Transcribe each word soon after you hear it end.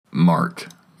Mark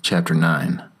chapter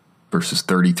 9, verses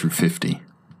 30 through 50.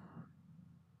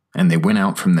 And they went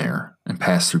out from there and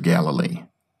passed through Galilee,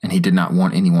 and he did not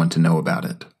want anyone to know about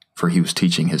it, for he was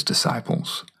teaching his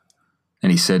disciples.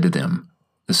 And he said to them,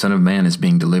 The Son of Man is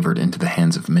being delivered into the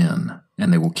hands of men,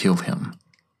 and they will kill him.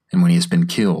 And when he has been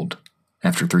killed,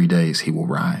 after 3 days he will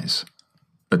rise.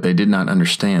 But they did not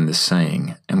understand this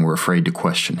saying, and were afraid to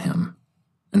question him.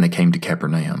 And they came to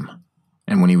Capernaum.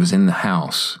 And when he was in the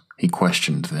house, he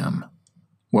questioned them,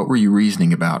 What were you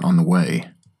reasoning about on the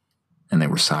way? And they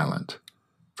were silent,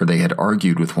 for they had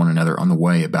argued with one another on the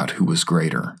way about who was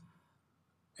greater.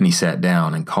 And he sat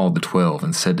down and called the 12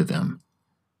 and said to them,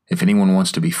 If anyone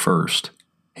wants to be first,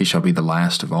 he shall be the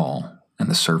last of all and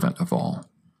the servant of all.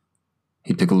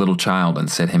 He took a little child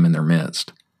and set him in their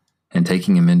midst, and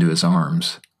taking him into his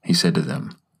arms, he said to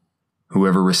them,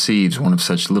 Whoever receives one of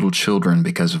such little children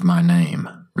because of my name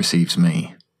receives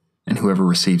me, and whoever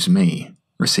receives me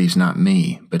receives not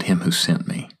me, but him who sent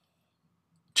me.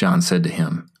 John said to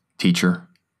him, Teacher,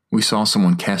 we saw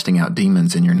someone casting out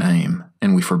demons in your name,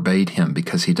 and we forbade him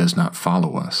because he does not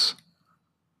follow us.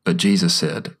 But Jesus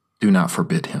said, Do not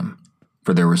forbid him,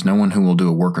 for there is no one who will do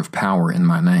a work of power in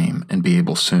my name and be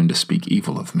able soon to speak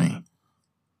evil of me.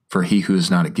 For he who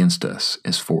is not against us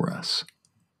is for us.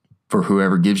 For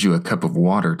whoever gives you a cup of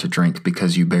water to drink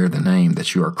because you bear the name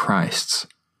that you are Christ's,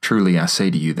 truly I say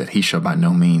to you that he shall by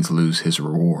no means lose his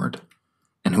reward.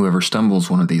 And whoever stumbles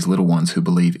one of these little ones who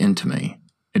believe into me,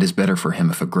 it is better for him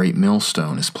if a great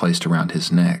millstone is placed around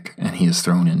his neck and he is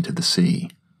thrown into the sea.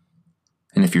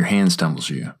 And if your hand stumbles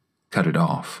you, cut it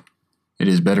off. It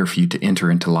is better for you to enter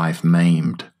into life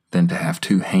maimed than to have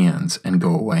 2 hands and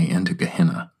go away into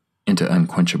Gehenna, into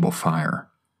unquenchable fire.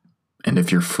 And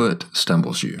if your foot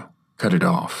stumbles you, cut it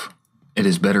off. It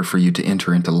is better for you to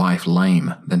enter into life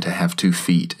lame than to have 2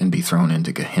 feet and be thrown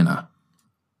into Gehenna.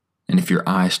 And if your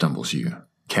eye stumbles you,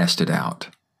 cast it out.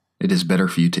 It is better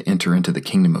for you to enter into the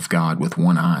kingdom of God with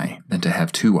 1 eye than to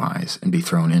have 2 eyes and be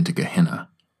thrown into Gehenna,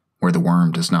 where the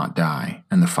worm does not die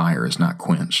and the fire is not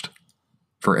quenched.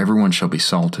 For everyone shall be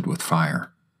salted with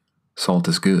fire. Salt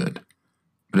is good,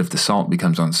 but if the salt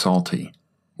becomes unsalty,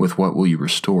 with what will you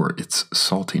restore its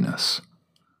saltiness?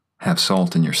 Have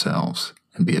salt in yourselves,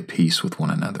 and be at peace with one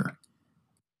another.